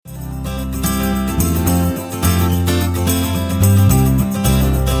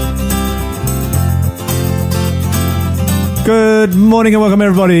Good morning and welcome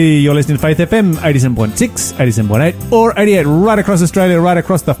everybody. You're listening to Faith FM 87.6, 87.8 or 88 right across Australia, right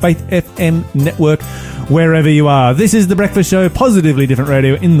across the Faith FM network, wherever you are. This is The Breakfast Show, positively different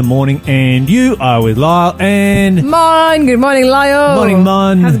radio in the morning, and you are with Lyle and... Mon. Good morning, Lyle. Morning,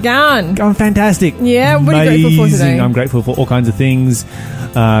 Mon. How's it going? Going fantastic. Yeah, what are you grateful for today? I'm grateful for all kinds of things.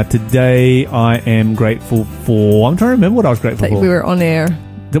 Today I am grateful for... I'm trying to remember what I was grateful for. We were on air.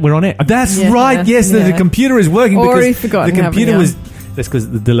 That we're on air. That's Yeah, right. Yes, yeah. the computer is working Already because forgotten, the computer haven't was... That's because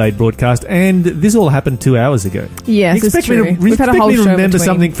of the delayed broadcast. And this all happened 2 hours ago. Yes, You it's expect true. me to, We've had a whole show remember between.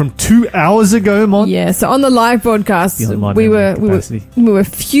 something from 2 hours ago, Mon? Yeah, so on the live broadcast, Beyond my we memory were capacity. a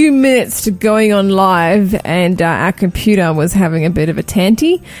few minutes to going on live, and our computer was having a bit of a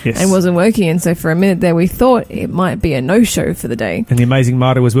tanty Yes. and wasn't working. And so for a minute there, we thought it might be a no-show for the day. And the amazing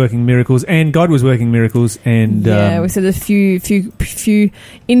Marta was working miracles, and God was working miracles, and Yeah, we said a few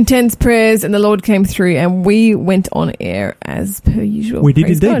intense prayers, and the Lord came through, and we went on air as per usual. we did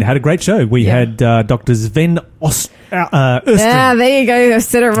Praise indeed. God. Had a great show. We Yeah. had Dr. Sven Ostring. Yeah, there you go. I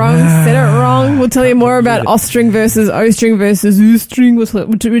said it wrong. Said it wrong. We'll tell you more about O-string versus O-string versus U-string. We'll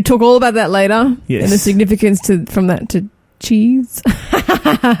talk all about that later. Yes. And the significance from that to cheese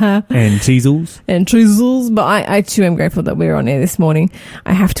and Cheezels. and treezels. But I too am grateful that we were on air this morning.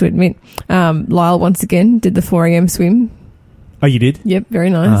 I have to admit, Lyle once again did the 4 a.m. swim. Oh, you did? Yep,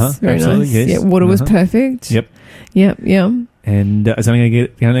 very nice. Very absolutely, nice. yes. Yeah, water was perfect. Yep. Yep. And it's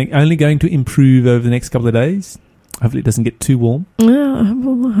only going to improve over the next couple of days. Hopefully it doesn't get too warm.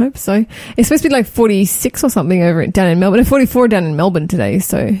 Well, I hope so. It's supposed to be like 46 or something down in Melbourne. 44 down in Melbourne today.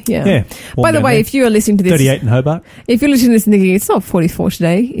 So yeah. Yeah. warm By the down way, there. if you are listening to this, 38 in Hobart. if you're listening to this and thinking it's not 44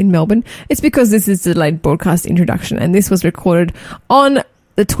 today in Melbourne, it's because this is the delayed broadcast introduction, and this was recorded on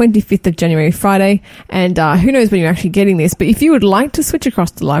the 25th of January, Friday, and who knows when you're actually getting this, but if you would like to switch across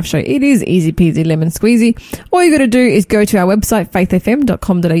to the live show, it is easy peasy lemon squeezy. All you got to do is go to our website,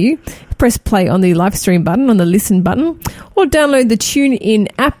 faithfm.com.au, press play on the live stream button, on the listen button, or download the TuneIn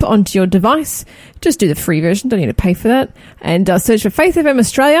app onto your device. Just do the free version, don't need to pay for that, and search for Faith FM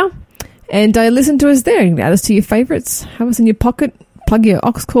Australia, and listen to us there. You can add us to your favourites, have us in your pocket, plug your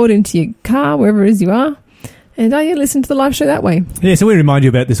aux cord into your car, wherever it is you are, and listen to the live show that way. Yeah, so we remind you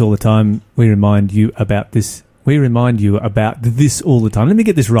about this all the time. We remind you about this all the time. Let me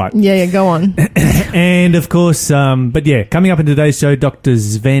get this right. Yeah, go on. And of course, but yeah, coming up in today's show, Dr.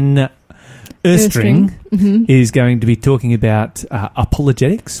 Sven Ostring is going to be talking about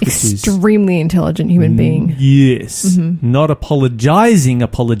apologetics, which Extremely intelligent human being. Yes, not apologising,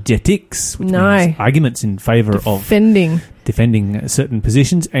 apologetics, which means arguments in favour of defending certain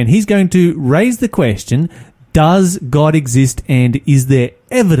positions. And he's going to raise the question, does God exist, and is there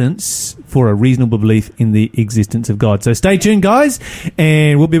evidence for a reasonable belief in the existence of God? So stay tuned, guys,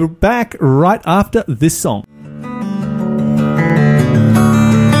 and we'll be back right after this song.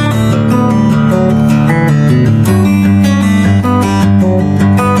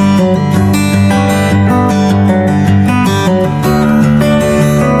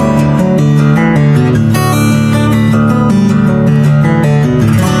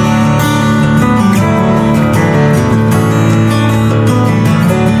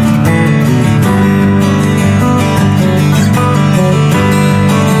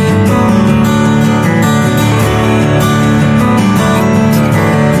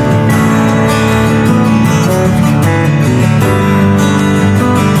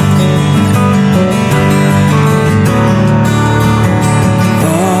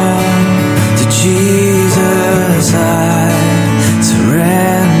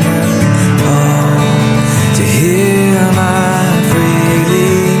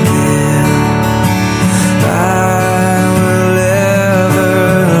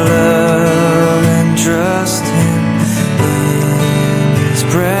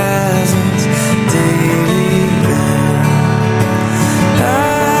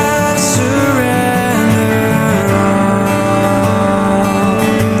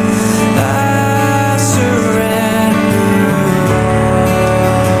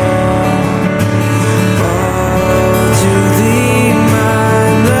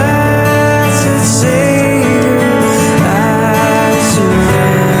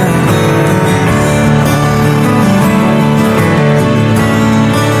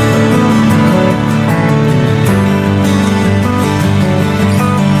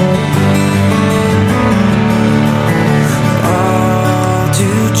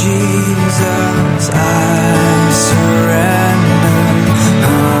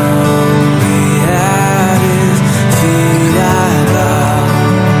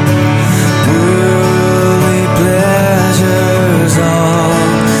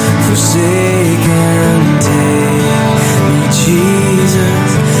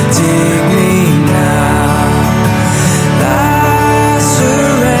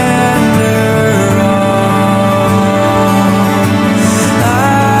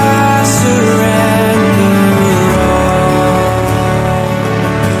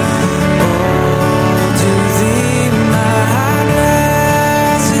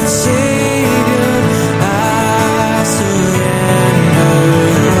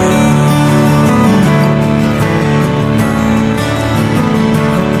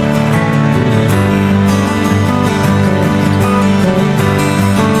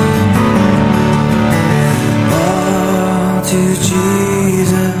 to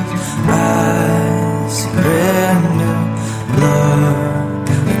Jesus I surrender, Lord,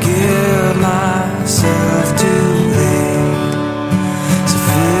 I give myself to Thee. So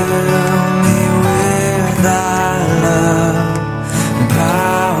fill me with Thy love and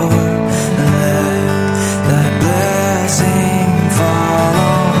power, and let Thy blessing fall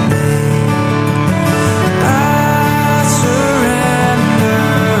on me. I surrender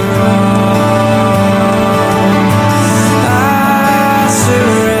all. I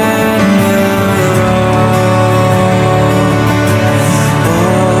surrender all.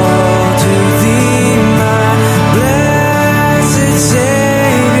 All to Thee, my blessed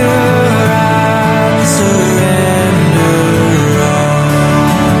Savior. I surrender all.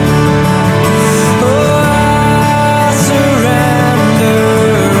 Oh, I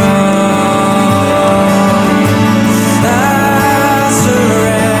surrender all. I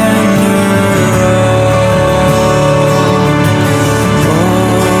surrender all.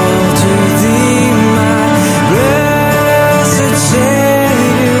 All to Thee, my blessed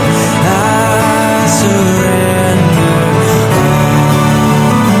Savior. I surrender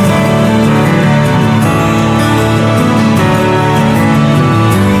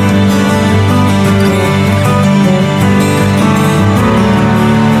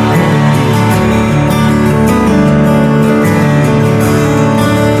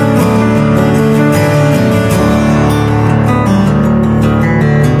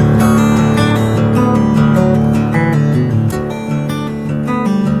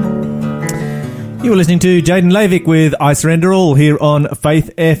You're listening to Jaden Lavick with I Surrender All here on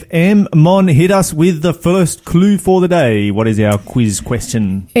Faith FM. Mon, hit us with the first clue for the day. What is our quiz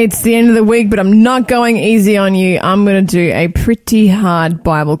question? It's the end of the week, but I'm not going easy on you. I'm going to do a pretty hard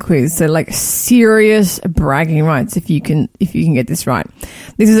Bible quiz. So like serious bragging rights if you can get this right.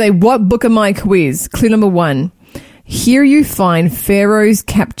 This is a What Book Am I quiz. Clue number 1. Here you find Pharaoh's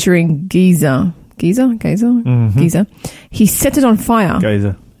capturing Giza. Giza? Giza. He set it on fire.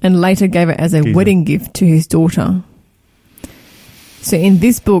 Gazer. And later gave it as a wedding gift to his daughter. So in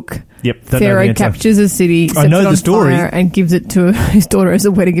this book, Pharaoh captures a city, sets it on fire, and gives it to his daughter as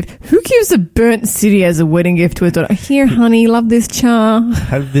a wedding gift. Who gives a burnt city as a wedding gift to his daughter? Here, honey, love this char.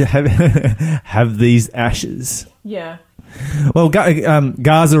 Have these ashes. Yeah. Well,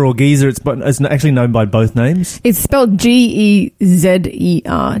 Gaza or Gezer, it's actually known by both names. It's spelled Gezer,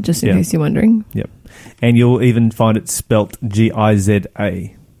 just in case you're wondering. Yep. And you'll even find it spelt Giza.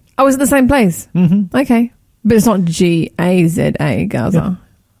 Oh, is it the same place? Mm-hmm. Okay. But it's not Gaza, Gaza.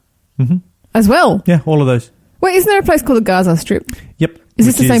 Yep. Mm-hmm. As well? Yeah, all of those. Wait, isn't there a place called the Gaza Strip? Yep. Is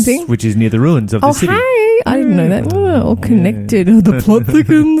this the same thing? Which is near the ruins of the city. Oh, hey! I didn't know that. Oh, all connected. Oh, the plot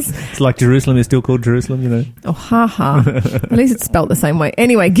thickens. It's like Jerusalem is still called Jerusalem, you know. Oh, ha. At least it's spelled the same way.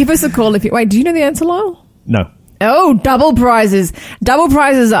 Anyway, give us a call if you... Wait, do you know the answer, Lyle? No. Oh, double prizes. Double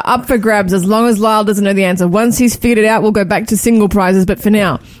prizes are up for grabs as long as Lyle doesn't know the answer. Once he's figured it out, we'll go back to single prizes. But for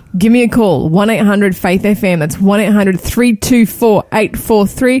now, give me a call. 1-800-FAITH-FM. That's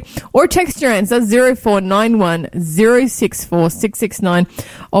 1-800-324-843. Or text your answer 0491 064 669.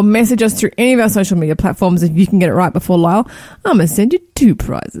 Or message us through any of our social media platforms if you can get it right before Lyle. I'm going to send you 2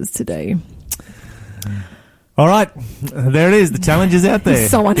 prizes today. All right, there it is. The challenge is out there.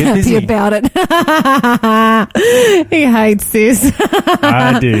 So unhappy about it. He hates this.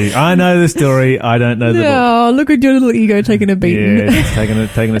 I do. I know the story. I don't know the book. Oh, look at your little ego taking a beating. Yeah,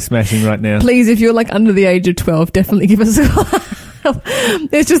 it's taking a smashing right now. Please, if you're like under the age of 12, definitely give us a call.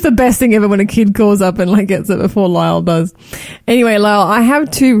 It's just the best thing ever when a kid calls up and like gets it before Lyle does. Anyway, Lyle, I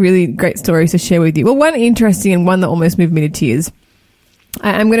have 2 really great stories to share with you. Well, one interesting and one that almost moved me to tears.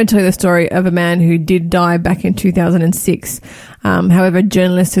 I'm going to tell you the story of a man who did die back in 2006. However, a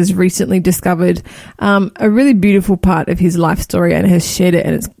journalist has recently discovered a really beautiful part of his life story and has shared it,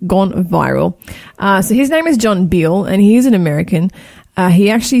 and it's gone viral. So his name is John Beale, and he is an American. He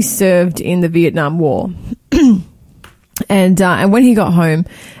actually served in the Vietnam War. And when he got home,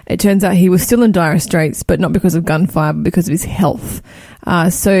 it turns out he was still in dire straits, but not because of gunfire, but because of his health.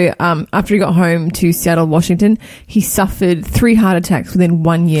 So after he got home to Seattle, Washington, he suffered 3 heart attacks within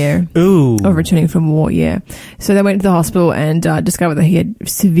 1 year of returning from war. Yeah. So they went to the hospital and discovered that he had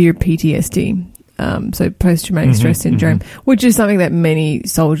severe PTSD. So post-traumatic stress syndrome, which is something that many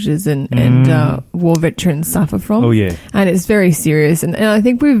soldiers and war veterans suffer from. Oh, yeah. And it's very serious. And I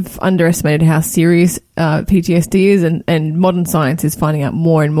think we've underestimated how serious PTSD is, and modern science is finding out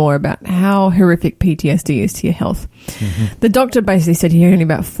more and more about how horrific PTSD is to your health. Mm-hmm. The doctor basically said he had only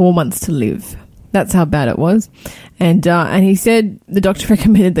about 4 months to live. That's how bad it was. And he said the doctor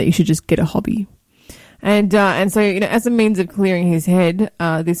recommended that you should just get a hobby. And so, as a means of clearing his head,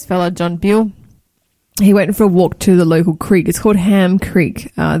 this fella, John Beale, he went for a walk to the local creek. It's called Ham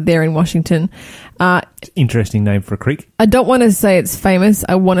Creek there in Washington. Interesting name for a creek. I don't want to say it's famous.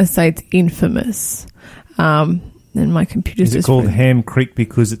 I want to say it's infamous. And my computer's Is it called Ham Creek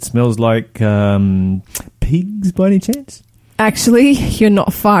because it smells like pigs by any chance? Actually, you're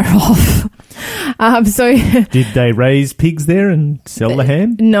not far off. So did they raise pigs there and sell the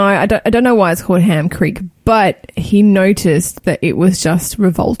ham? No, I don't know why it's called Ham Creek, but he noticed that it was just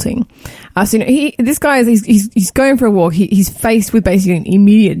revolting. So this guy he's going for a walk. He's faced with basically an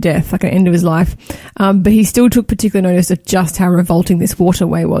immediate death, like an end of his life. But he still took particular notice of just how revolting this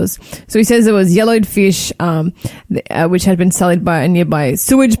waterway was. So he says there was yellowed fish, which had been sullied by a nearby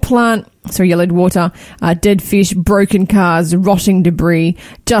sewage plant. So yellowed water, dead fish, broken cars, rotting debris.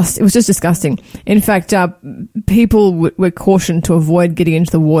 It was just disgusting. In fact, people were cautioned to avoid getting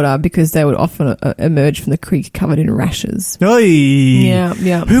into the water because they would often emerge from the creek covered in rashes. Oy.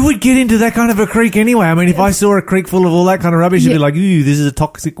 Yeah. Who would get into that kind of a creek anyway? I mean, if I saw a creek full of all that kind of rubbish, I'd be like, ooh, this is a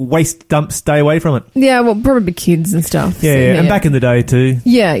toxic waste dump. Stay away from it. Yeah, well, probably kids and stuff. Yeah, and back in the day too.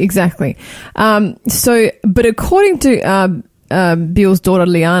 Yeah, exactly. But according to Bill's daughter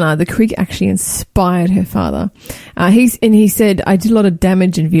Liana, the creek actually inspired her father. He said, I did a lot of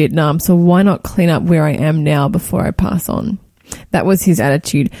damage in Vietnam, so why not clean up where I am now before I pass on? That was his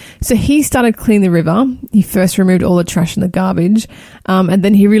attitude. So he started cleaning the river. He first removed all the trash and the garbage. And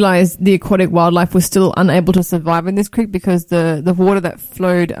then he realized the aquatic wildlife was still unable to survive in this creek because the water that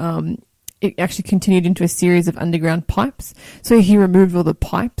flowed, it actually continued into a series of underground pipes. So he removed all the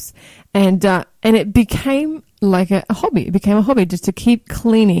pipes and it became like a hobby. It became a hobby just to keep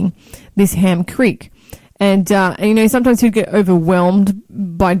cleaning this Ham Creek. And sometimes he'd get overwhelmed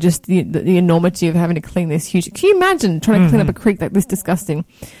by just the enormity of having to clean this huge. Can you imagine trying to clean up a creek like this disgusting?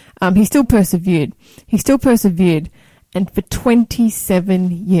 He still persevered. And for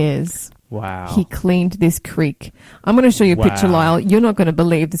 27 years, wow, he cleaned this creek. I'm going to show you a picture, Lyle. You're not going to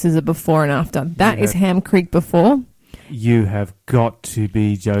believe this is a before and after. That is Ham Creek before. You have got to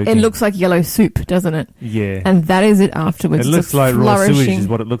be joking. It looks like yellow soup, doesn't it? Yeah. And that is it afterwards. It looks like raw sewage is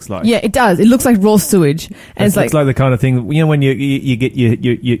what it looks like. Yeah, it does. It looks like raw sewage. And it's like the kind of thing, when you get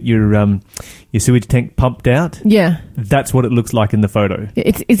your sewage tank pumped out? Yeah. That's what it looks like in the photo.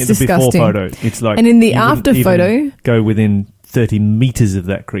 It's disgusting. The before photo. It's like, and in the after photo, go within 30 meters of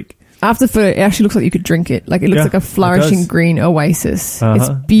that creek. After the photo, it actually looks like you could drink it. Like it looks like a flourishing green oasis. It's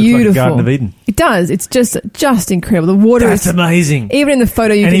beautiful. Looks like a Garden of Eden. It does. It's just incredible. The water That's amazing. Even in the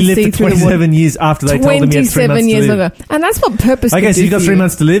photo, you can see through the water. And he lived for 27 years after they told him he had 3 months to live. Longer. And that's what purpose Okay, so you've got 3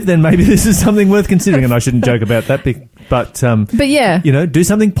 months to live, then maybe this is something worth considering. And I shouldn't joke about that. But yeah. Do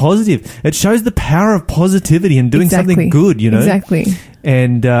something positive. It shows the power of positivity and doing something good, Exactly.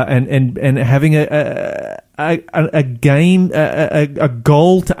 And having a game, a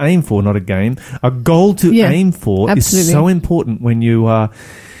goal to aim for, not a game, a goal to aim for absolutely. is so important when you are,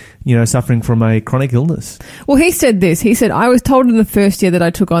 suffering from a chronic illness. Well, he said this. He said, I was told in the first year that I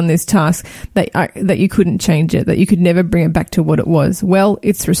took on this task that you couldn't change it, that you could never bring it back to what it was. Well,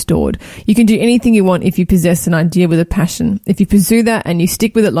 it's restored. You can do anything you want if you possess an idea with a passion. If you pursue that and you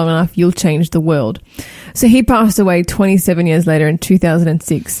stick with it long enough, you'll change the world. So he passed away 27 years later in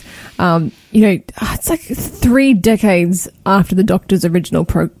 2006. It's like 3 decades after the doctor's original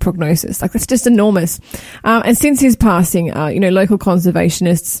prognosis. Like, that's just enormous. And since his passing, local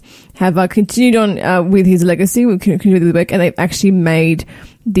conservationists have continued on with his legacy, we've continued with the work, and they've actually made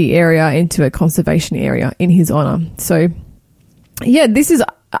the area into a conservation area in his honor. So, yeah, this is...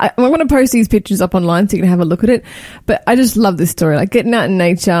 I'm going to post these pictures up online so you can have a look at it. But I just love this story. Like, getting out in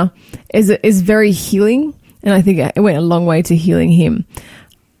nature is very healing, and I think it went a long way to healing him.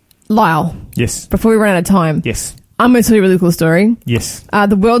 Lyle. Yes. Before we run out of time. Yes. I'm going to tell you a really cool story. Yes.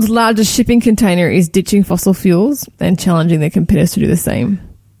 The world's largest shipping container is ditching fossil fuels and challenging their competitors to do the same.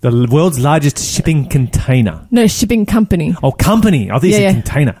 The world's largest shipping container. No, shipping company. Oh, company. I thought you said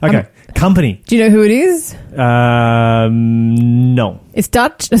container. Okay. Company. Do you know who it is? No. It's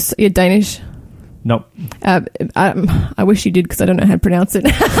Dutch. You're Danish. No. I wish you did because I don't know how to pronounce it.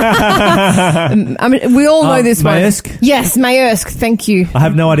 We all know this one. Maersk? Yes, Maersk. Thank you. I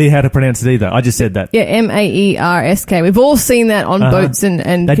have no idea how to pronounce it either. I just said that. Yeah, Maersk. We've all seen that on boats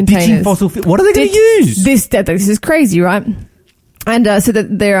and they're containers. Ditching fossil fuel. What are they going to use? This is crazy, right? And so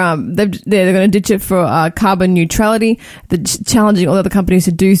that they're going to ditch it for carbon neutrality. They're challenging all other companies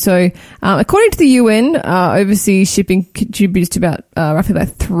to do so. According to the UN, overseas shipping contributes to about roughly about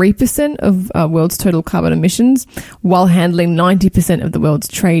 3% of world's total carbon emissions, while handling 90% of the world's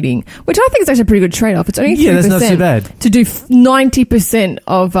trading, which I think is actually a pretty good trade-off. It's only 3% that's not too bad to do 90%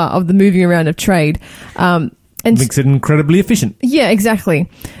 of the moving around of trade. And makes it incredibly efficient. Yeah, exactly.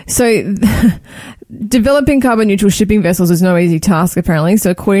 So developing carbon neutral shipping vessels is no easy task, apparently.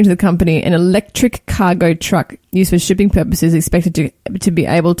 So according to the company, an electric cargo truck used for shipping purposes is expected to be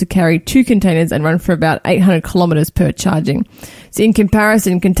able to carry 2 containers and run for about 800 kilometers per charging. So in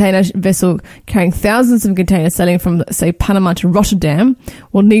comparison, a container vessel carrying thousands of containers sailing from, say, Panama to Rotterdam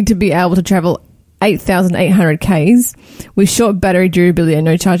will need to be able to travel 8,800 Ks with short battery durability and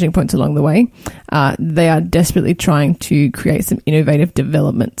no charging points along the way. They are desperately trying to create some innovative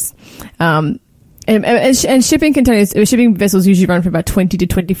developments. And shipping vessels usually run for about 20 to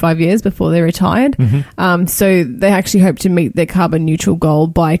 25 years before they're retired. Mm-hmm. So they actually hope to meet their carbon neutral goal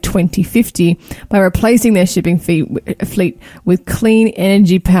by 2050 by replacing their shipping fleet with clean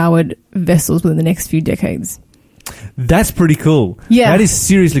energy powered vessels within the next few decades. That's pretty cool. Yeah. That is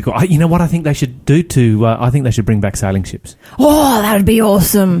seriously cool. You know what I think they should do I think they should bring back sailing ships. Oh, that would be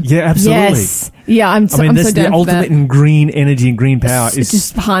awesome. Yeah, absolutely. Yes. Yeah, I'm so this down is the for ultimate that. in green energy and green power.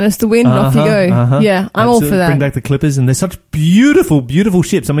 Just harness the wind and off you go. Yeah, I'm all for that. Bring back the clippers, and they're such beautiful, beautiful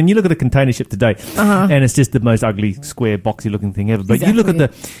ships. I mean, you look at a container ship today, and it's just the most ugly, square, boxy-looking thing ever. But you look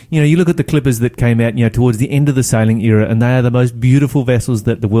at you look at the clippers that came out, towards the end of the sailing era, and they are the most beautiful vessels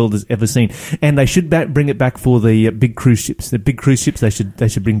that the world has ever seen. And they should bring it back for the big cruise ships. The big cruise ships, they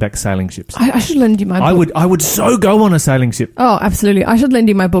should bring back sailing ships. I should lend you my book. I would so go on a sailing ship. Oh, absolutely. I should lend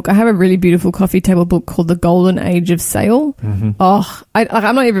you my book. I have a really beautiful coffee table book called The Golden Age of Sail. Mm-hmm. Oh,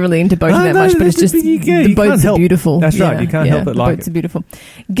 I'm not even really into boating that much, but it's just the boats are beautiful. That's right. You can't help but like it. The boats are beautiful.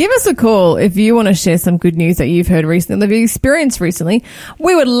 Give us a call if you want to share some good news that you've heard recently, that you've experienced recently.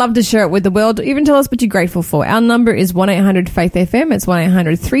 We would love to share it with the world. Even tell us what you're grateful for. Our number is 1-800-FAITH-FM. It's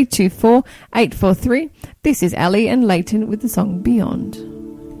 1-800-324-843. This is Ali and Leighton with the song Beyond.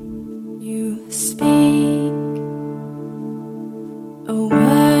 You speak a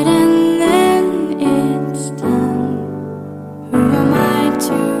word and then it's done. Who am I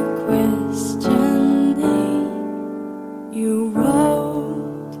to question thee? You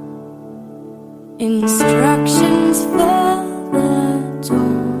wrote instructions for the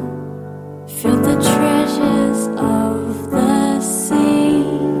dawn, filled the treasures of the sea,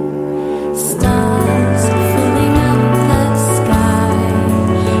 stars filling up the sky,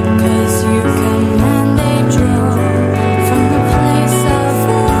 'cause you command they draw from the place of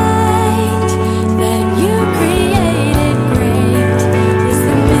light that you create.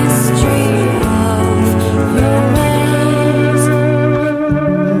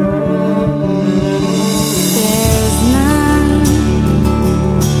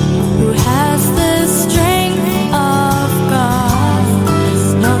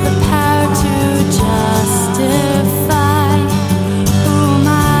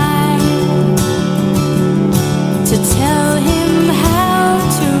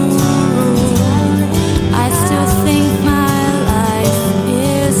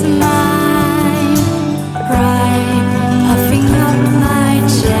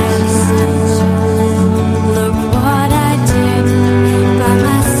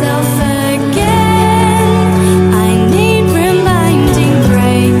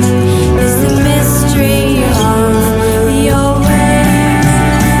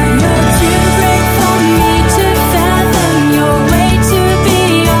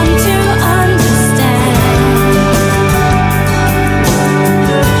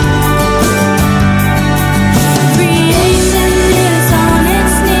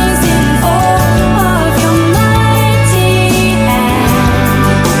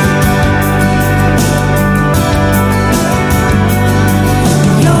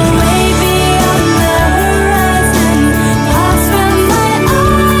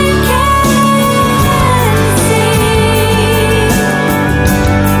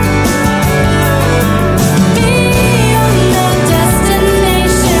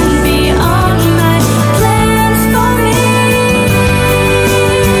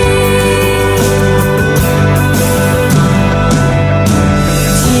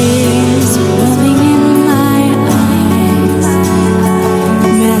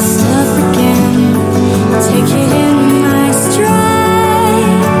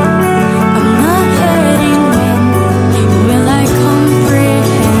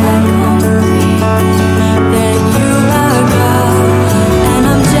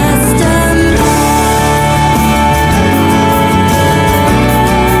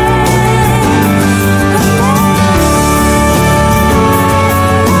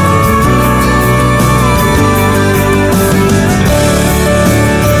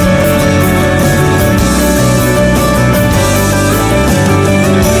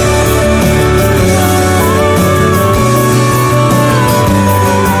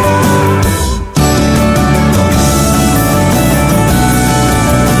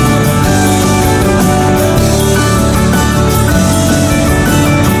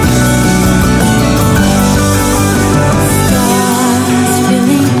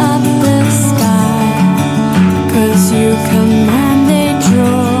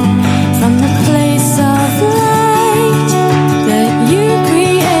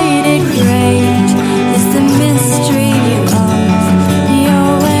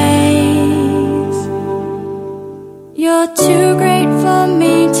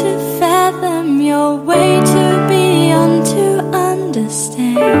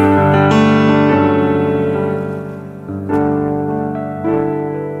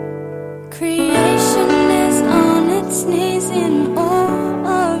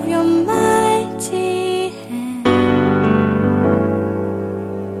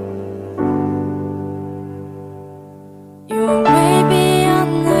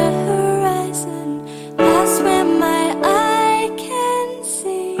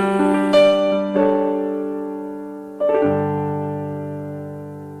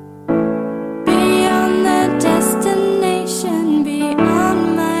 Beyond the destination,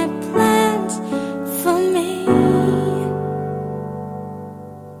 beyond my plans for me.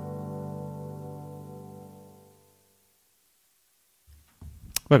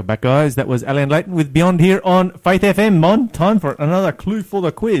 Welcome back, guys. That was Alan Layton with Beyond here on Faith FM. Mon, time for another clue for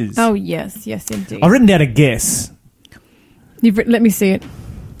the quiz. Oh, yes, indeed. I've written down a guess. Let me see it.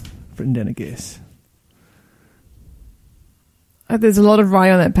 I've written down a guess. Oh, there's a lot of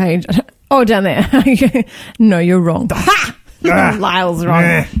writing on that page. Oh, down there. No, you're wrong. Lyle's wrong.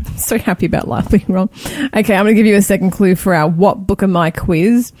 I'm so happy about Lyle being wrong. Okay, I'm going to give you a second clue for our What Book Am I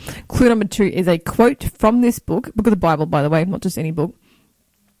quiz. Clue number 2 is a quote from this book of the Bible, by the way, not just any book.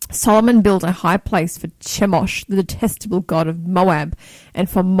 Solomon built a high place for Chemosh, the detestable god of Moab, and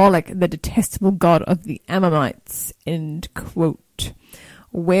for Molech, the detestable god of the Ammonites. End quote.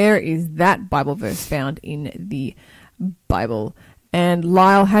 Where is that Bible verse found in the Bible? And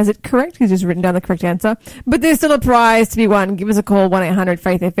Lyle has it correct. He's just written down the correct answer. But there's still a prize to be won. Give us a call,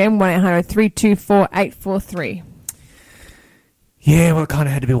 1-800-FAITH-FM, 1-800-324-843. Yeah, well, it kind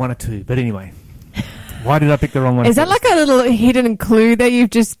of had to be one or two. But anyway, why did I pick the wrong one? Is that like a little hidden clue that you've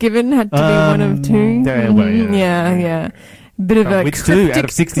just given? Had to be one of two? Yeah, well, Yeah. Bit of a which two out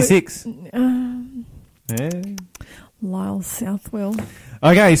of 66? Yeah. Lyle Southwell.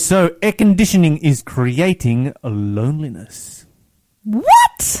 Okay, so air conditioning is creating loneliness.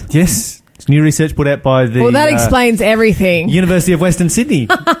 What? Yes. It's new research put out by the... Well, that explains everything. University of Western Sydney.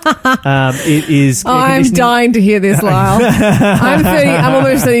 It is... I'm dying to hear this, Lyle. I'm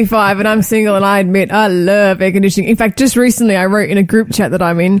almost 35 and I'm single, and I admit I love air conditioning. In fact, just recently I wrote in a group chat that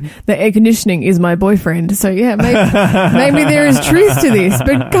I'm in that air conditioning is my boyfriend. So yeah, maybe there is truth to this,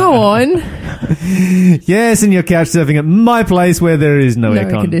 but go on. Yes, and you're couch surfing at my place where there is no air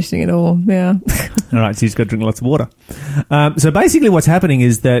conditioning at all. Yeah. All right, so you've got to drink lots of water. So basically what's happening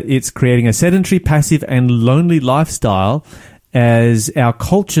is that it's creating a sedentary, passive and lonely lifestyle as our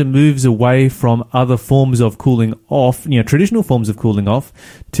culture moves away from other forms of cooling off, traditional forms of cooling off,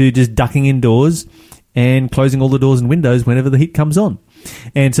 to just ducking indoors and closing all the doors and windows whenever the heat comes on.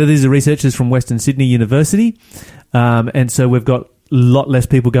 And so these are researchers from Western Sydney University. And so we've got a lot less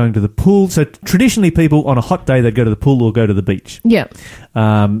people going to the pool. So traditionally people on a hot day, they'd go to the pool or go to the beach. Yeah.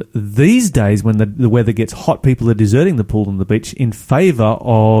 These days when the weather gets hot, people are deserting the pool and the beach in favour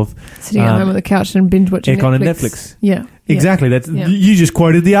of sitting at home on the couch and binge watching aircon and Netflix. Yeah. Exactly. You just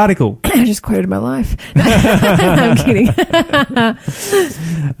quoted the article. I just quoted my life. I'm kidding.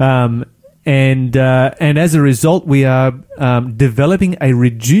 And as a result, we are developing a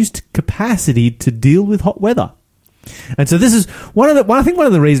reduced capacity to deal with hot weather. And so this is one of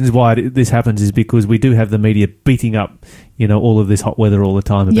the reasons why this happens is because we do have the media beating up, all of this hot weather all the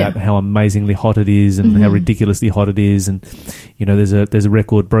time about how amazingly hot it is and how ridiculously hot it is. And, there's a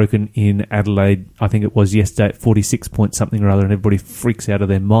record broken in Adelaide, I think it was yesterday, at 46 point something or other, and everybody freaks out of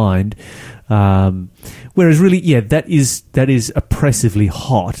their mind. Whereas really, that is oppressively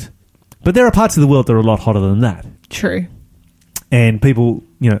hot. But there are parts of the world that are a lot hotter than that. True. And people,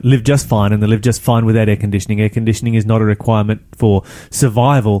 live just fine, and they live just fine without air conditioning. Air conditioning is not a requirement for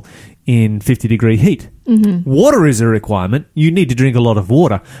survival in 50-degree heat. Mm-hmm. Water is a requirement. You need to drink a lot of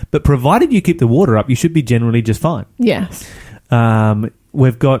water. But provided you keep the water up, you should be generally just fine. Yes.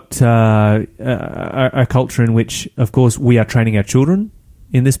 We've got a culture in which, of course, we are training our children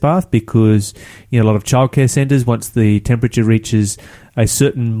in this path because, a lot of childcare centres, once the temperature reaches a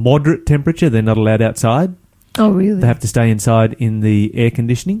certain moderate temperature, they're not allowed outside. Oh, really? They have to stay inside in the air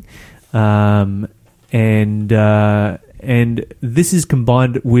conditioning. And this is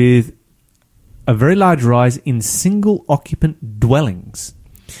combined with a very large rise in single occupant dwellings.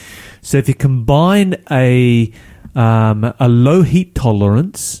 So if you combine a low heat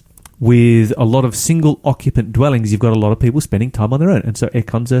tolerance with a lot of single occupant dwellings, you've got a lot of people spending time on their own. And so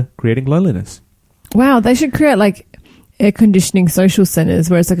aircons are creating loneliness. Wow, they should create air conditioning social centres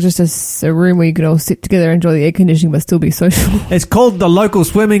where it's just a room where you can all sit together and enjoy the air conditioning but still be social. It's called the local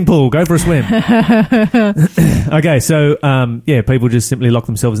swimming pool. Go for a swim. Okay, so people just simply lock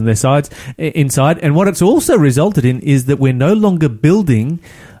themselves inside. And what it's also resulted in is that we're no longer building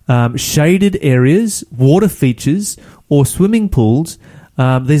shaded areas, water features or swimming pools.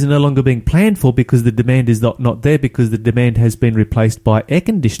 These are no longer being planned for because the demand is not there, because the demand has been replaced by air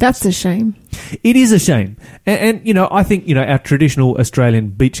conditioners. That's a shame. It is a shame. And I think, our traditional Australian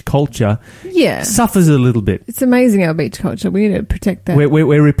beach culture suffers a little bit. It's amazing, our beach culture. We need to protect that.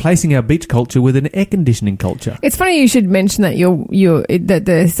 We're replacing our beach culture with an air conditioning culture. It's funny you should mention that that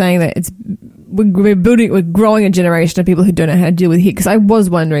they're saying that it's we're growing a generation of people who don't know how to deal with heat. Because I was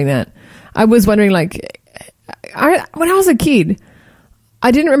wondering that. I was wondering, like, when I was a kid,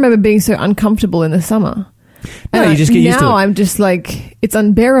 I didn't remember being so uncomfortable in the summer. No, you just get used to it. Now I'm just like, it's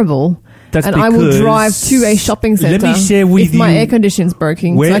unbearable. That's and I will drive to a shopping centre if my air conditioning's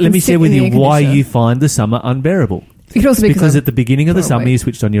broken. Let me share with you why you find the summer unbearable. It could also be because at the beginning of the summer, you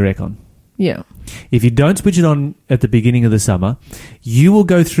switched on your aircon. Yeah. If you don't switch it on at the beginning of the summer, you will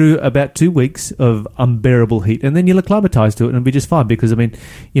go through about 2 weeks of unbearable heat, and then you'll acclimatise to it and it'll be just fine. Because, I mean,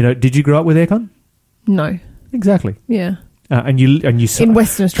 you know, did you grow up with aircon? No. Exactly. Yeah. And you in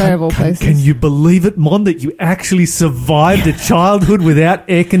Western Australia, of all places. Can you believe it, Mon, that you actually survived a childhood without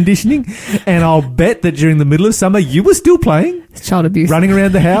air conditioning? And I'll bet that during the middle of summer you were still playing. It's child abuse. Running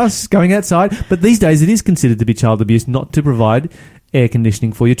around the house, going outside. But these days it is considered to be child abuse not to provide air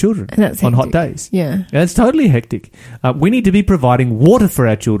conditioning for your children on hot days. Yeah. That's totally hectic. We need to be providing water for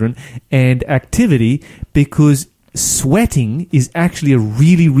our children and activity, because sweating is actually a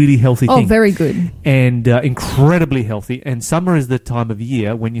really, really healthy thing. Oh, very good. And incredibly healthy. And summer is the time of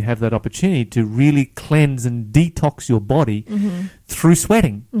year when you have that opportunity to really cleanse and detox your body through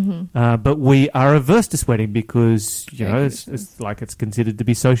sweating. But we are averse to sweating because, you know, it's like it's considered to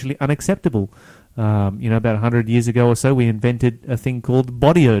be socially unacceptable. You know, about 100 years ago or so, we invented a thing called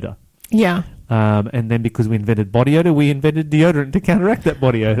body odor. Yeah. And then because we invented body odor, we invented deodorant to counteract that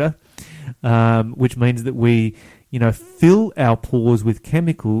body odor, which means that we, you know, fill our pores with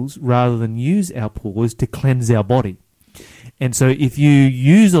chemicals rather than use our pores to cleanse our body. And so if you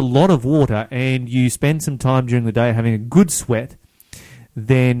use a lot of water and you spend some time during the day having a good sweat,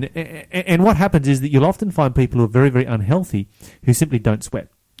 then, and what happens is that you'll often find people who are very, very unhealthy who simply don't sweat.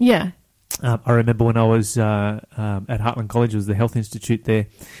 Yeah. I remember when I was at Heartland College, it was the Health Institute there,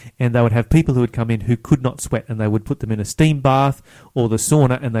 and they would have people who would come in who could not sweat, and they would put them in a steam bath or the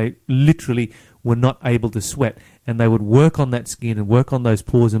sauna, and they literally were not able to sweat. And they would work on that skin and work on those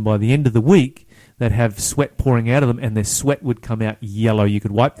pores, and by the end of the week, they'd have sweat pouring out of them, and their sweat would come out yellow. You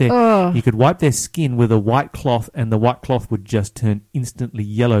could wipe their skin with a white cloth, and the white cloth would just turn instantly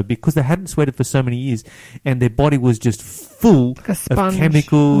yellow because they hadn't sweated for so many years, and their body was just full of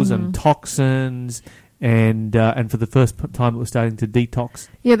chemicals and toxins. And for the first time, it was starting to detox.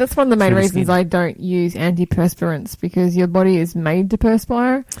 Yeah, that's one of the main reasons I don't use antiperspirants, because your body is made to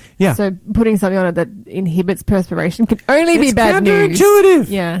perspire. Yeah. So putting something on it that inhibits perspiration can only be bad news. It's counterintuitive.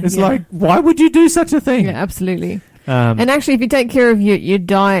 Yeah. It's like, why would you do such a thing? Yeah, absolutely. And actually, if you take care of your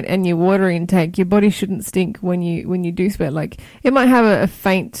diet and your water intake, your body shouldn't stink when you do sweat. Like, it might have a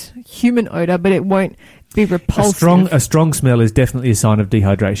faint human odor, but it won't be repulsive. A strong smell is definitely a sign of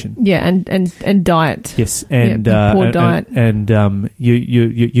dehydration. Yeah, and diet. Yes, and poor diet. And your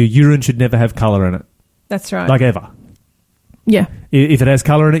urine should never have colour in it. That's right. Like ever. Yeah. If it has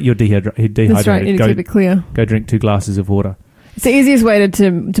colour in it, you're dehydrated. That's right. You need to keep it clear. Go drink 2 glasses of water. It's the easiest way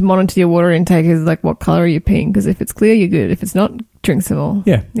to monitor your water intake is like, what colour are you peeing? Because if it's clear, you're good. If it's not, drink some more.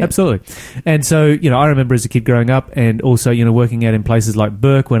 Yeah, absolutely. And so, you know, I remember as a kid growing up, and also, you know, working out in places like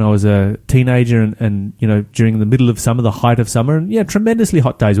Bourke when I was a teenager, and you know, during the middle of summer, the height of summer, and yeah, tremendously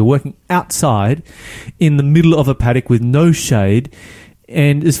hot days. We're working outside in the middle of a paddock with no shade,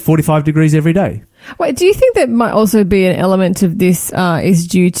 and it's 45 degrees every day. Wait, do you think that might also be an element of this is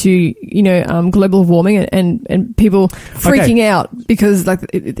due to, you know, global warming and people freaking out because like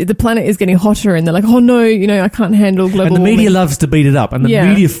the planet is getting hotter and they're like, oh no, you know, I can't handle global warming. And the media loves to beat it up, and the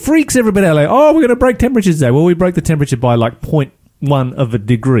media freaks everybody out like, oh, we're going to break temperatures today. Well, we broke the temperature by like 0.1 of a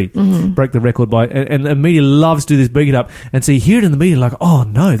degree, broke the record by, and the media loves to do this, beat it up, and so you hear it in the media like, oh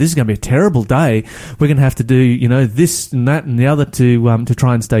no, this is going to be a terrible day. We're going to have to do, you know, this and that and the other to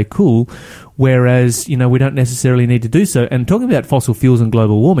try and stay cool. Whereas, you know, we don't necessarily need to do so. And talking about fossil fuels and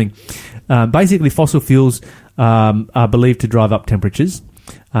global warming, basically fossil fuels are believed to drive up temperatures.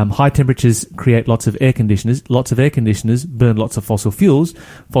 High temperatures create lots of air conditioners. Lots of air conditioners burn lots of fossil fuels.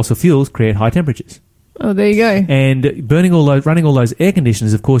 Fossil fuels create high temperatures. Oh, there you go. And running all those air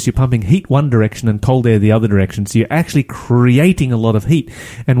conditioners, of course, you're pumping heat one direction and cold air the other direction. So you're actually creating a lot of heat.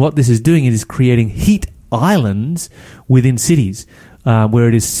 And what this is doing is creating heat islands within cities. Where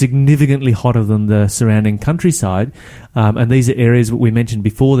it is significantly hotter than the surrounding countryside. And these are areas that we mentioned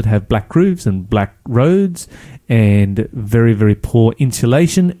before that have black roofs and black roads and very, very poor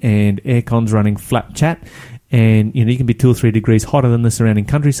insulation and air cons running flat chat. And, you know, you can be 2 or 3 degrees hotter than the surrounding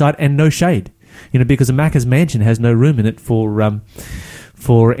countryside and no shade. You know, because a Macca's mansion has no room in it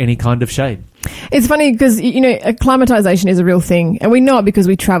for any kind of shade. It's funny because, you know, acclimatization is a real thing, and we know it because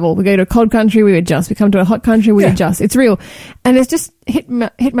we travel. We go to a cold country, we adjust. We come to a hot country, we adjust. It's real. And it's just hit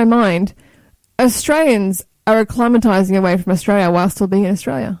my mind. Australians are acclimatizing away from Australia while still being in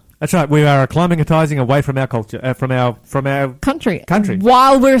Australia. That's right. We are acclimatizing away from our culture, from our country. Country.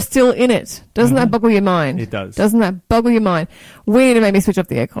 While we're still in it. Doesn't that boggle your mind? It does. Doesn't that boggle your mind? We need to maybe switch off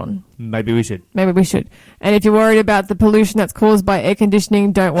the aircon. Maybe we should. Maybe we should. And if you're worried about the pollution that's caused by air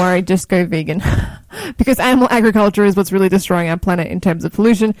conditioning, don't worry, just go vegan. Because animal agriculture is what's really destroying our planet in terms of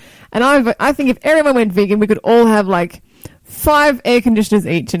pollution. And I think if everyone went vegan, we could all have like 5 air conditioners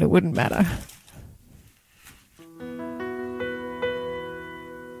each and it wouldn't matter.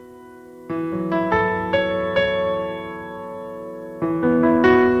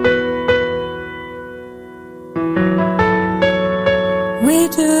 We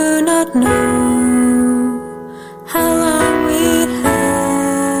do not know how long we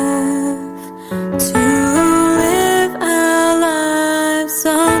have to live our lives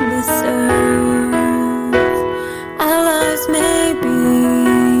on this earth. Our lives may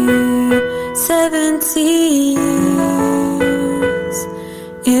be 70 years,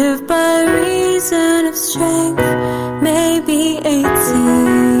 if by reason of strength, maybe 80.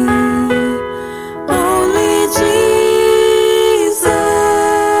 Only Jesus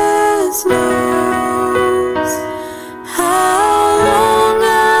knows how long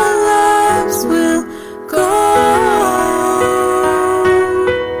our lives will go.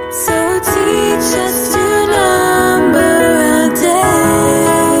 So teach us to number our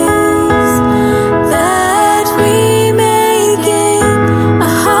days, that we may gain a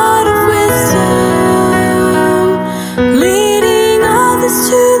heart of wisdom, leading others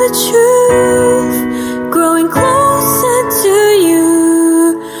to the truth, growing closer to you.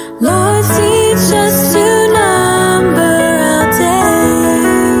 Lord, teach us to number our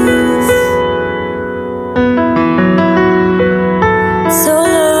days. So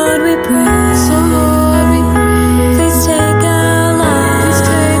Lord, we pray. Please take our lives.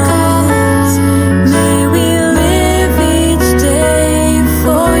 May we live each day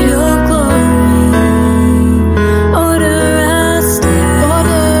for your glory. Order our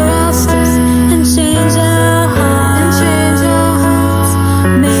steps and change our hearts.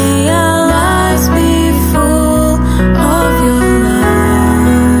 May our lives be full of your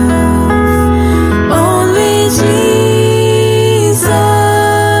love. Only Jesus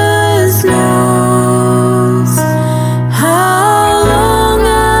knows how long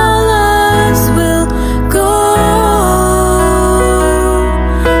our lives will go.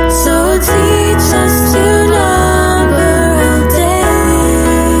 So teach us to number our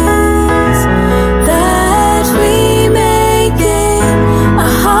days, that we may gain a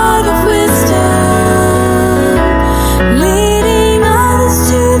heart of wisdom, leading others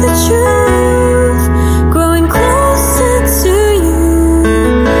to the truth, growing closer to you.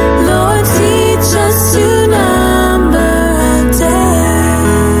 Lord, teach us to number our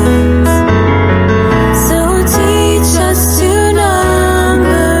days. So teach us to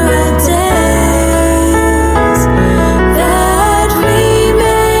number our days, that we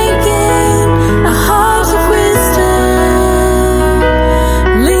may gain a heart of wisdom,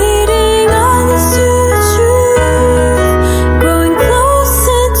 leading others to the truth, growing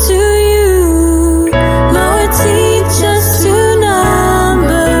closer to you. Lord, teach us to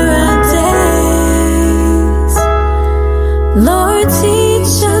number our days. Lord,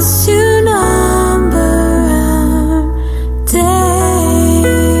 teach us to number our days.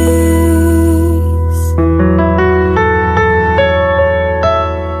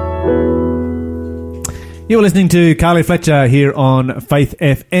 You're listening to Carly Fletcher here on Faith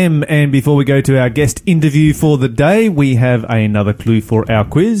FM, and before we go to our guest interview for the day, we have another clue for our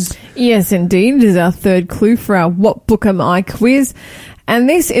quiz. Yes, indeed. It is our third clue for our What Book Am I quiz. And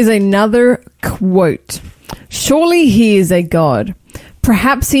this is another quote. Surely he is a god.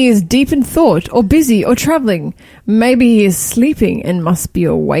 Perhaps he is deep in thought, or busy, or travelling. Maybe he is sleeping and must be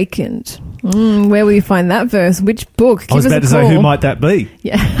awakened. Where will you find that verse? Which book? I was about to say, who might that be?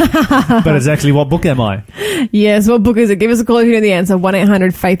 Yeah. But it's actually, what book am I? Yes, what book is it? Give us a call if you know the answer.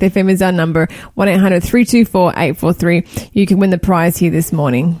 1-800-FAITH-FM is our number. 1-800-324-843. You can win the prize here this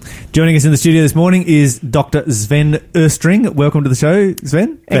morning. Joining us in the studio this morning is Dr. Sven Östring. Welcome to the show,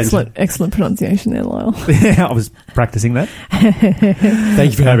 Sven. Excellent pronunciation there, Lyle. Yeah, I was practicing that.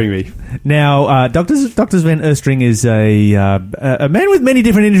 Thank you for having me. Now, Dr. Sven Östring is a man with many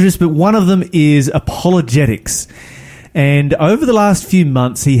different interests, but one of them is apologetics. And over the last few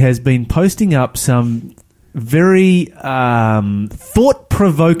months, he has been posting up some very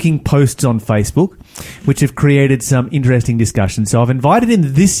thought-provoking posts on Facebook, which have created some interesting discussion. So I've invited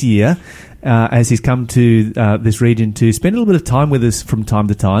him this year, as he's come to this region, to spend a little bit of time with us from time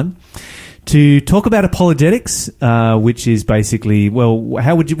to time, to talk about apologetics, which is basically,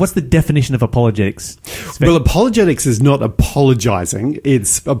 what's the definition of apologetics? Well, apologetics is not apologizing.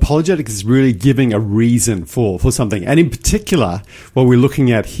 Apologetics is really giving a reason for something. And in particular, what we're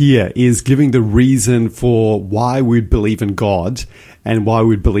looking at here is giving the reason for why we believe in God and why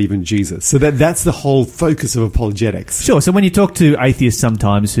we believe in Jesus. So that's the whole focus of apologetics. Sure. So when you talk to atheists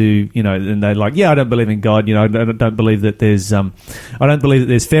sometimes who, and they're like, I don't believe in God, I don't believe that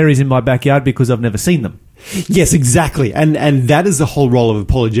there's fairies in my backyard because I've never seen them. Yes, exactly. And that is the whole role of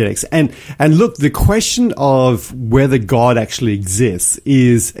apologetics. And look, the question of whether God actually exists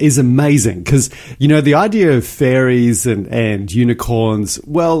is amazing because, the idea of fairies and unicorns,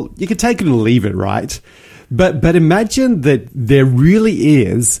 well, you can take it and leave it, right? But imagine that there really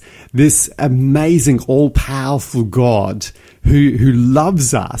is this amazing, all-powerful God who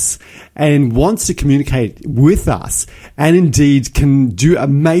loves us and wants to communicate with us and indeed can do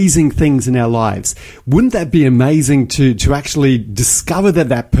amazing things in our lives. Wouldn't that be amazing to actually discover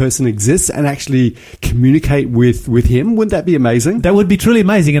that person exists and actually communicate with him? Wouldn't that be amazing? That would be truly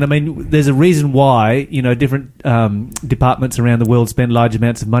amazing. And I mean, there's a reason why, different departments around the world spend large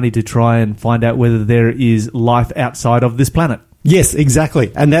amounts of money to try and find out whether there is life outside of this planet. Yes,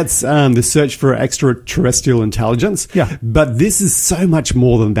 exactly. And that's the search for extraterrestrial intelligence. Yeah. But this is so much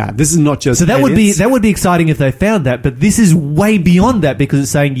more than that. This is not just So that would be exciting if they found that, but this is way beyond that because it's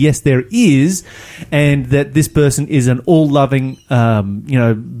saying yes there is, and that this person is an all-loving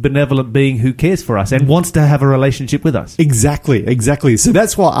benevolent being who cares for us and wants to have a relationship with us. Exactly. So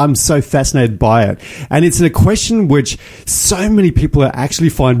that's why I'm so fascinated by it. And it's a question which so many people actually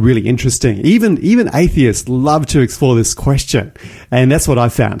find really interesting. Even atheists love to explore this question. And that's what I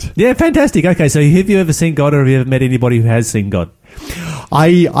found. Yeah, fantastic. Okay, so have you ever seen God or have you ever met anybody who has seen God?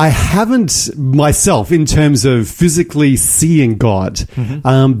 I haven't myself in terms of physically seeing God,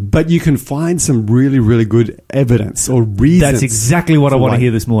 but you can find some really, really good evidence or reasons. That's exactly what I want to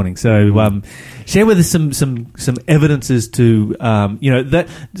hear this morning. So share with us some evidences to,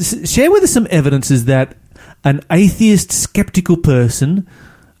 share with us some evidences that an atheist, skeptical person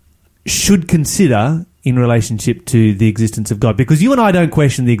should consider in relationship to the existence of God? Because you and I don't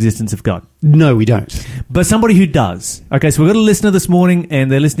question the existence of God. No, we don't. But somebody who does. Okay, so we've got a listener this morning,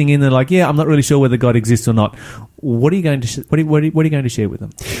 and they're listening in. They're like, "Yeah, I'm not really sure whether God exists or not." What are you going to what are you going to share with them?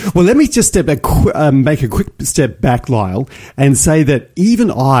 Well, let me just make a quick step back, Lyle, and say that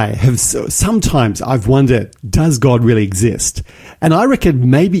even I have sometimes I've wondered, does God really exist? And I reckon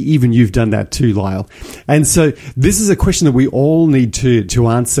maybe even you've done that too, Lyle. And so this is a question that we all need to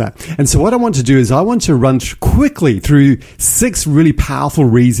answer. And so what I want to do is I want to run quickly through 6 really powerful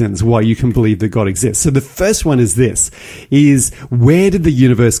reasons why you can believe that God exists. So the first one is this: where did the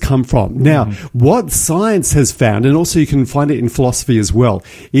universe come from? Now, what science has found, and also you can find it in philosophy as well,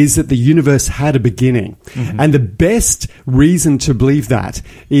 is that the universe had a beginning. And the best reason to believe that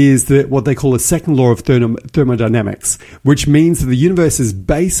is that what they call the second law of thermodynamics, which means that the universe is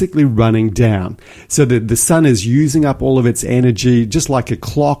basically running down. So that the sun is using up all of its energy, just like a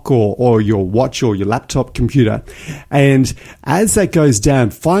clock or your watch or your laptop computer. And as that goes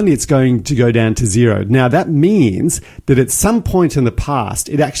down, finally it's going to go down to zero. Now that means that at some point in the past,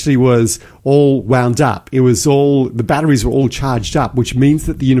 it actually was all wound up. The batteries were all charged up, which means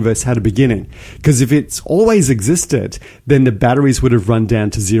that the universe had a beginning. Because if it's always existed, then the batteries would have run down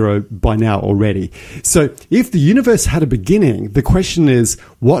to zero by now already. So if the universe had a beginning, the question is,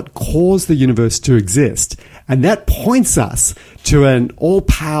 what caused the universe to exist? And that points us to an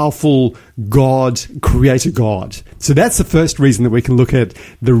all-powerful God, creator God. So that's the first reason that we can look at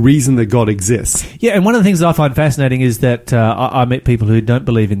the reason that God exists. Yeah, and one of the things that I find fascinating is that I met people who don't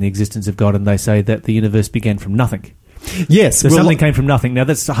believe in the existence of God, and they say that the universe began from nothing. Yes. So something came from nothing. Now,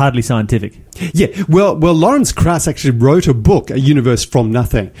 that's hardly scientific. Yeah. Well, Lawrence Krauss actually wrote a book, A Universe from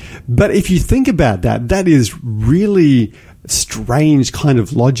Nothing. But if you think about that, that is really strange kind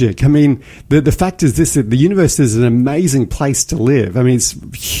of logic. I mean, the fact is this, that the universe is an amazing place to live. I mean, it's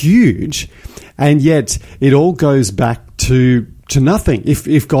huge, and yet it all goes back to nothing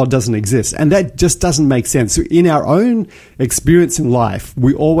if God doesn't exist. And that just doesn't make sense. So in our own experience in life,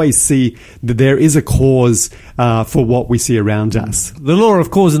 we always see that there is a cause for what we see around us. The law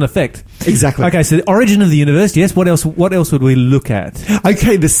of cause and effect. Exactly. Okay, so the origin of the universe, yes. What else would we look at?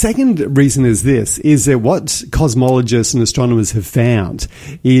 Okay, the second reason is this, is that what cosmologists and astronomers have found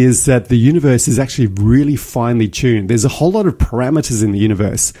is that the universe is actually really finely tuned. There's a whole lot of parameters in the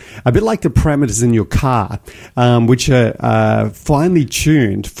universe, a bit like the parameters in your car, which are finely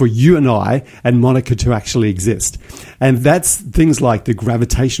tuned for you and I and Monica to actually exist. And that's things like the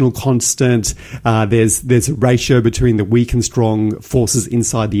gravitational constant. There's a ratio between the weak and strong forces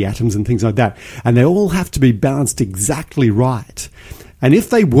inside the atoms and things things like that. And they all have to be balanced exactly right. And if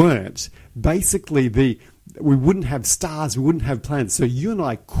they weren't, basically we wouldn't have stars, we wouldn't have planets. So you and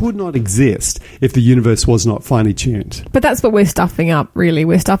I could not exist if the universe was not finely tuned. But that's what we're stuffing up, really.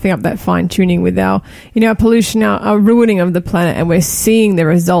 We're stuffing up that fine-tuning with our pollution, our ruining of the planet, and we're seeing the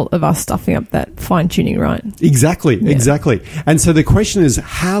result of us stuffing up that fine-tuning, right? Exactly. And so the question is,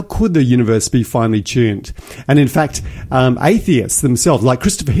 how could the universe be finely tuned? And in fact, atheists themselves, like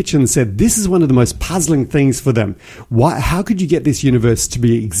Christopher Hitchens said, this is one of the most puzzling things for them. How could you get this universe to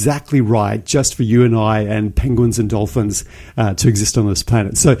be exactly right just for you and I and penguins and dolphins to exist on this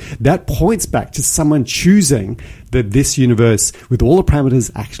planet? So that points back to someone choosing that this universe with all the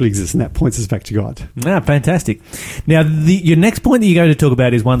parameters actually exists, and that points us back to God. Fantastic. Now, your next point that you're going to talk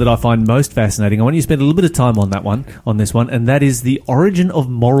about is one that I find most fascinating. I want you to spend a little bit of time on this one, and that is the origin of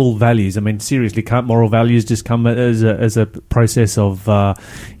moral values. I mean, seriously, can't moral values just come as a process of,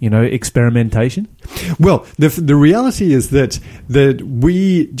 experimentation? Well, the reality is that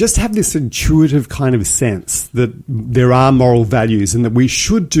we just have this intuitive kind of sense that there are moral values and that we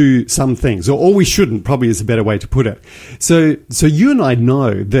should do some things, or we shouldn't, probably is a better way to put it. So you and I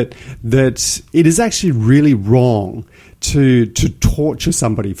know that it is actually really wrong to torture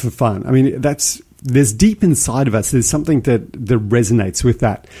somebody for fun. I mean, there's deep inside of us, there's something that resonates with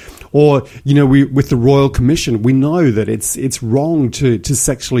that. Or, with the Royal Commission, we know that it's wrong to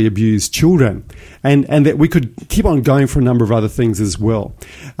sexually abuse children, and that we could keep on going for a number of other things as well.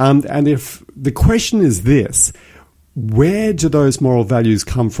 And if the question is this, where do those moral values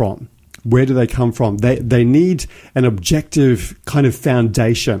come from? Where do they come from? They need an objective kind of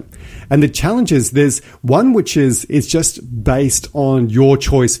foundation. And the challenge is there's one which is just based on your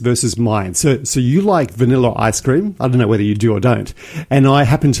choice versus mine. So you like vanilla ice cream. I don't know whether you do or don't. And I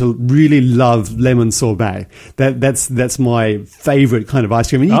happen to really love lemon sorbet. That's my favorite kind of ice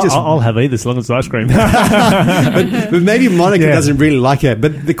cream. And I'll have either as long as it's ice cream. but maybe Monica doesn't really like it.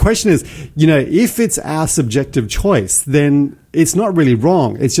 But the question is, if it's our subjective choice, then it's not really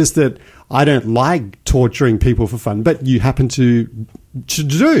wrong. It's just that I don't like torturing people for fun, but you happen to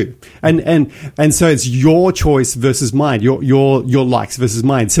do. And so it's your choice versus mine, your likes versus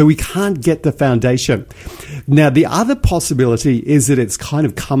mine. So we can't get the foundation. Now, the other possibility is that it's kind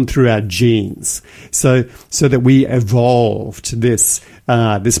of come through our genes. So that we evolved this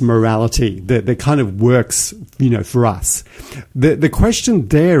morality that kind of works, for us. The question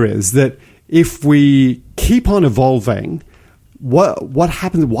there is that if we keep on evolving, what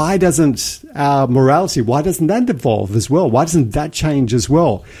happens? Why doesn't our morality, why doesn't that evolve as well? Why doesn't that change as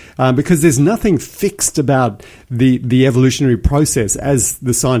well? Because there's nothing fixed about the evolutionary process as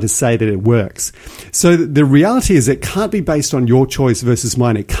the scientists say that it works. So the reality is it can't be based on your choice versus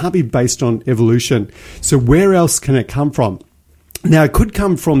mine. It can't be based on evolution. So where else can it come from? Now, it could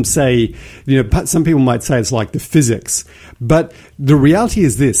come from, say, some people might say it's like the physics, but the reality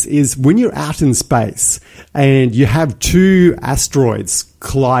is this, is when you're out in space and you have two asteroids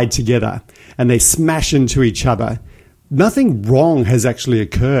collide together and they smash into each other, nothing wrong has actually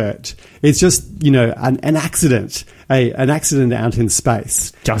occurred. It's just, an accident, an accident out in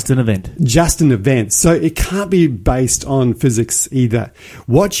space. Just an event. So it can't be based on physics either.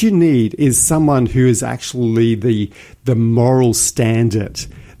 What you need is someone who is actually the moral standard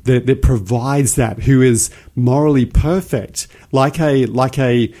that provides that, who is morally perfect, like the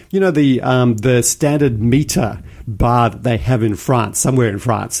standard meter bar that they have in France, somewhere in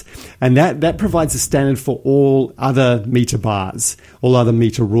France. And that provides a standard for all other meter bars, all other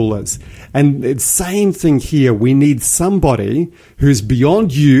meter rulers. And it's the same thing here. We need somebody who's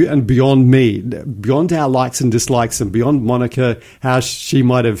beyond you and beyond me, beyond our likes and dislikes, and beyond Monica, how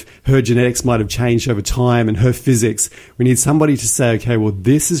her genetics might have changed over time, and her physics. We need somebody to say, okay, well,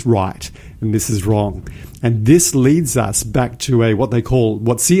 this is right and this is wrong. And this leads us back to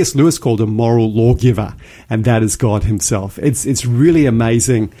what C.S. Lewis called a moral lawgiver, and that is God himself. It's really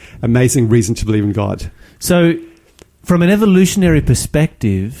amazing reason to believe in God. So, from an evolutionary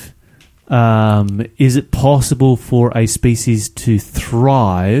perspective, is it possible for a species to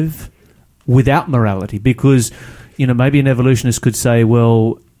thrive without morality? Because, maybe an evolutionist could say,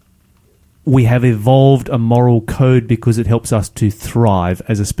 well, we have evolved a moral code because it helps us to thrive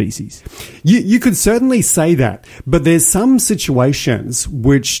as a species. You could certainly say that, but there's some situations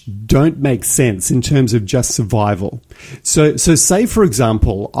which don't make sense in terms of just survival. So say, for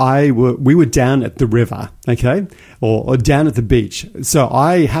example, we were down at the river, okay, or down at the beach. So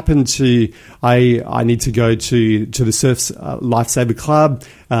I happen to, I need to go to the Surf Lifesaver Club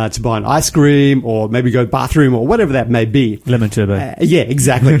to buy an ice cream, or maybe go to the bathroom, or whatever that may be. Lemon turbo. Yeah,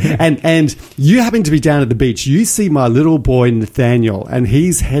 exactly. and And you happen to be down at the beach. You see my little boy Nathaniel, and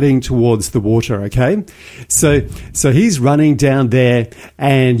he's heading towards the water, okay? So he's running down there,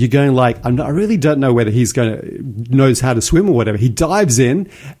 and you're going like, I really don't know whether he's knows how to swim or whatever. He dives in,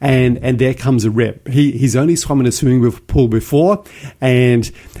 and there comes a rip. He's only swum in a swimming pool before,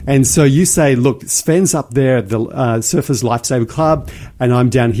 and so you say, look, Sven's up there at the Surfers Lifesaver Club, and I'm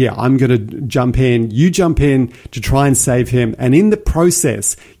down here. I'm going to jump in. You jump in to try and save him, and in the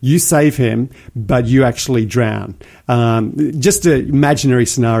process, you save him, but you actually drown. Just an imaginary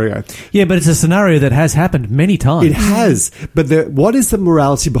scenario. Yeah, but it's a scenario that has happened many times. It has. But what is the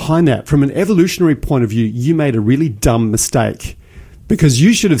morality behind that? From an evolutionary point of view, you made a really dumb mistake. Because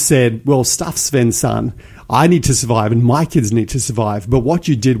you should have said, well, stuff, Sven, son. I need to survive and my kids need to survive. But what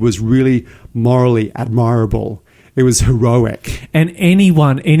you did was really morally admirable. It was heroic. And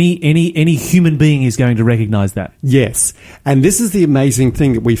anyone, any human being is going to recognize that. Yes. And this is the amazing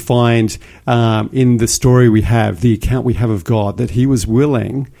thing that we find in the story we have, the account we have of God, that he was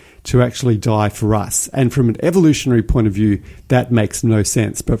willing to actually die for us. And from an evolutionary point of view, that makes no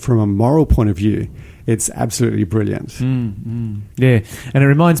sense. But from a moral point of view, it's absolutely brilliant. Yeah. And it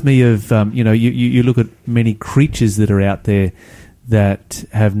reminds me of, you look at many creatures that are out there that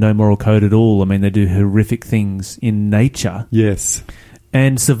have no moral code at all. I mean, they do horrific things in nature. Yes.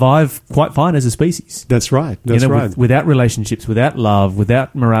 And survive quite fine as a species. That's right. That's right. Without relationships, without love,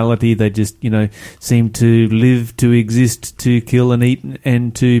 without morality, they just, seem to live, to exist, to kill and eat,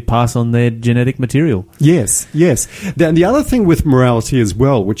 and to pass on their genetic material. Yes, yes. The other thing with morality as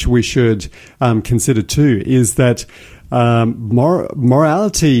well, which we should consider too, is that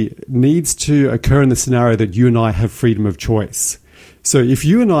morality needs to occur in the scenario that you and I have freedom of choice. So if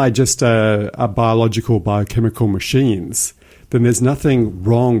you and I just are biological, biochemical machines, then there's nothing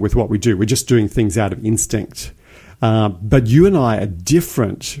wrong with what we do. We're just doing things out of instinct. But you and I are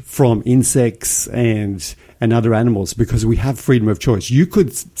different from insects and other animals because we have freedom of choice. You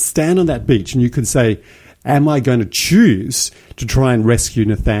could stand on that beach and you could say, am I going to choose to try and rescue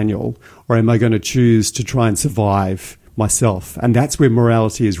Nathaniel, or am I going to choose to try and survive myself? And that's where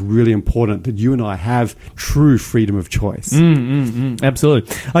morality is really important, that you and I have true freedom of choice.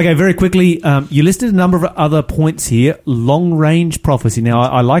 Absolutely. Okay, very quickly, you listed a number of other points here. Long-range prophecy. Now,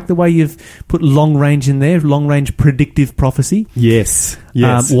 I like the way you've put long-range in there, long-range predictive prophecy. Yes,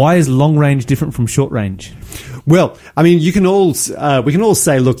 yes. Why is long-range different from short-range? Well, I mean, we can all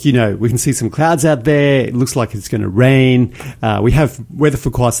say, look, we can see some clouds out there. It looks like it's going to rain. We have weather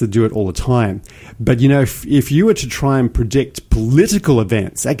forecasts that do it all the time. But, if you were to try and predict political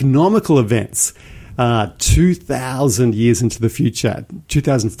events, economical events, 2,000 years into the future,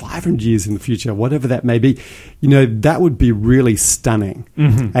 2,500 years in the future, whatever that may be, that would be really stunning.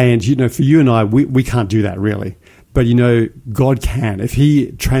 Mm-hmm. And, for you and I, we can't do that really. But, God can. If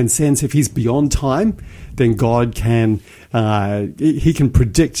he transcends, if he's beyond time, then God can, he can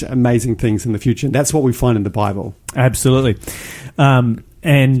predict amazing things in the future. And that's what we find in the Bible. Absolutely.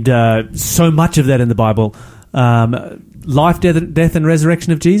 And so much of that in the Bible. Life, death, and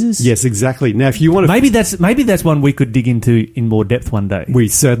resurrection of Jesus. Yes, exactly. Now, if you want to, maybe that's one we could dig into in more depth one day. We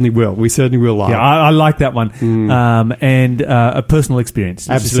certainly will. Yeah, I like that one. And a personal experience.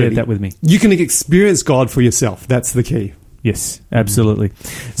 Absolutely, share that with me. You can experience God for yourself. That's the key. Yes, absolutely.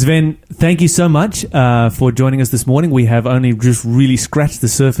 Sven, thank you so much for joining us this morning. We have only just really scratched the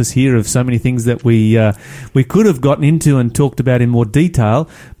surface here of so many things that we could have gotten into and talked about in more detail.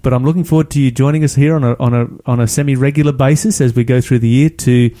 But I'm looking forward to you joining us here on a semi-regular basis as we go through the year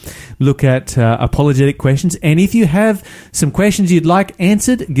to look at apologetic questions. And if you have some questions you'd like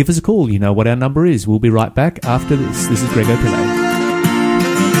answered, give us a call. You know what our number is. We'll be right back after this. This is Grego Pillay.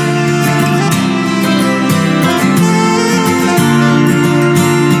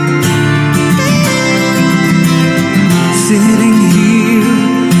 Sitting here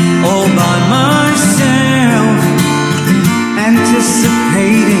all by myself,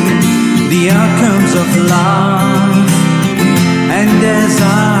 anticipating the outcomes of life. And as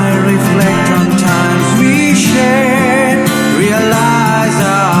I reflect on times we shared, realize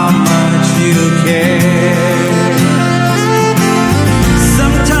how much you care.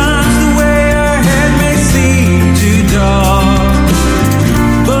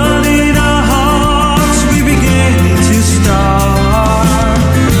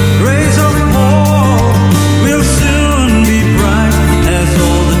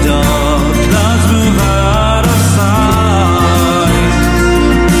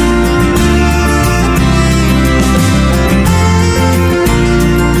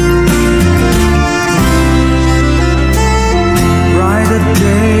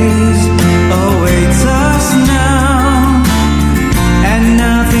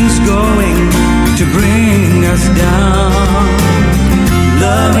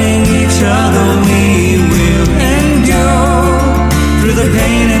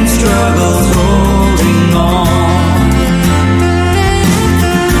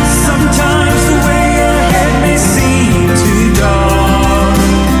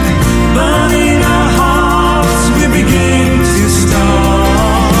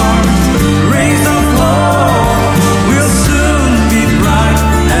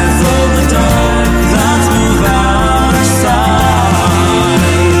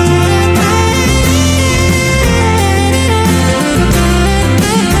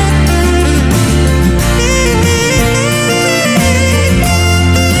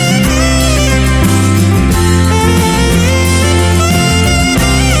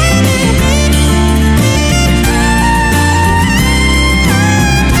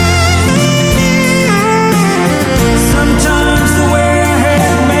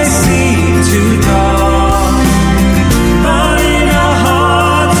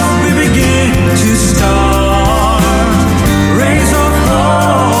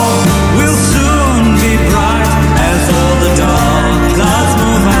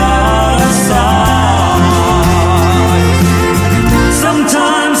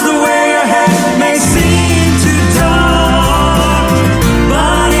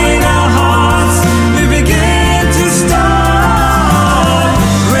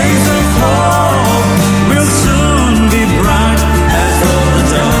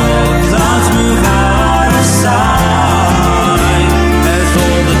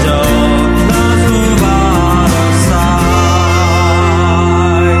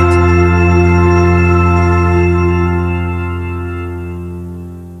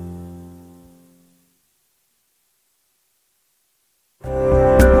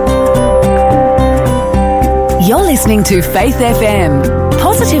 listening to Faith FM,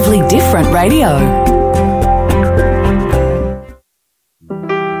 positively different radio.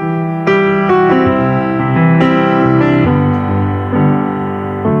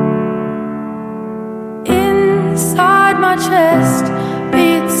 Inside my chest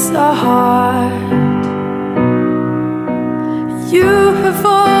beats a heart. You have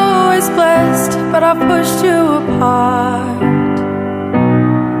always blessed, but I've pushed you apart.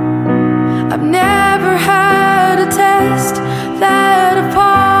 I've never had a test that I've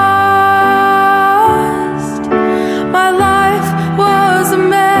passed. My life was a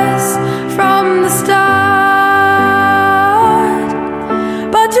mess from the start,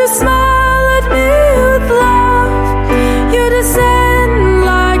 but you smile at me with love. You descend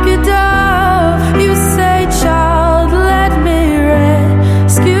like a dove. You say, child, let me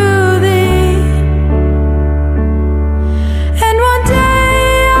rescue thee. And one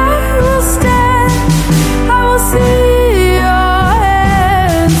day I will stand, I will see your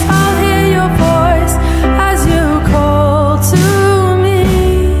hands, I'll hear your voice as you call to me.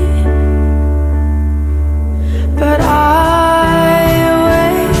 But I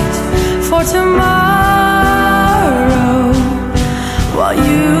wait for tomorrow while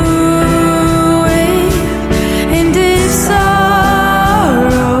you weep in deep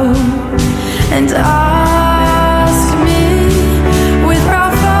sorrow and ask me with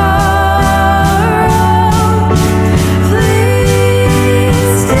proud furrow,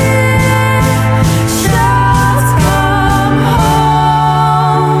 please dear child, come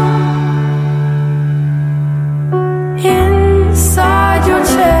home. Inside your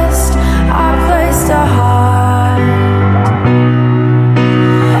chest I placed a heart,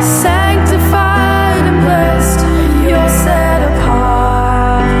 sanctified and blessed, you're set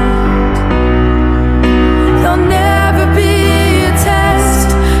apart. There'll never be a test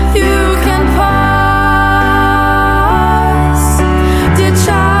you can pass. Dear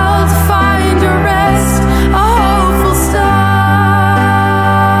child, find your rest, a hopeful start.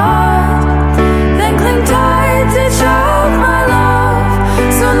 Then cling tight, dear child, my love,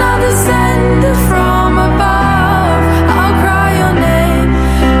 soon I'll descend from above. I'll cry your name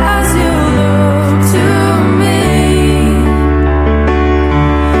as you look to me.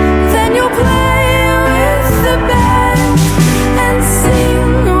 Then you'll play with the band and sing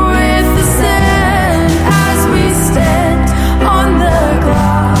with the sand as we stand on the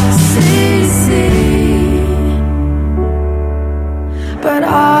glassy sea. But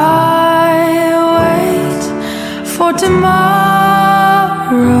I wait for tomorrow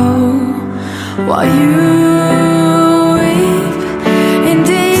while you weep in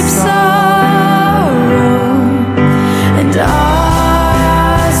deep sorrow and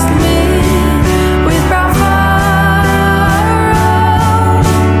ask me with proud furrow,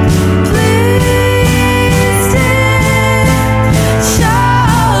 please dear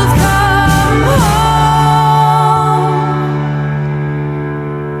child, come home.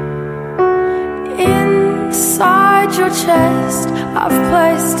 Inside your chest I've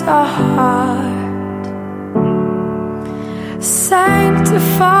placed a heart,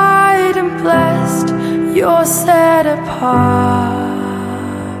 sanctified and blessed, you're set apart.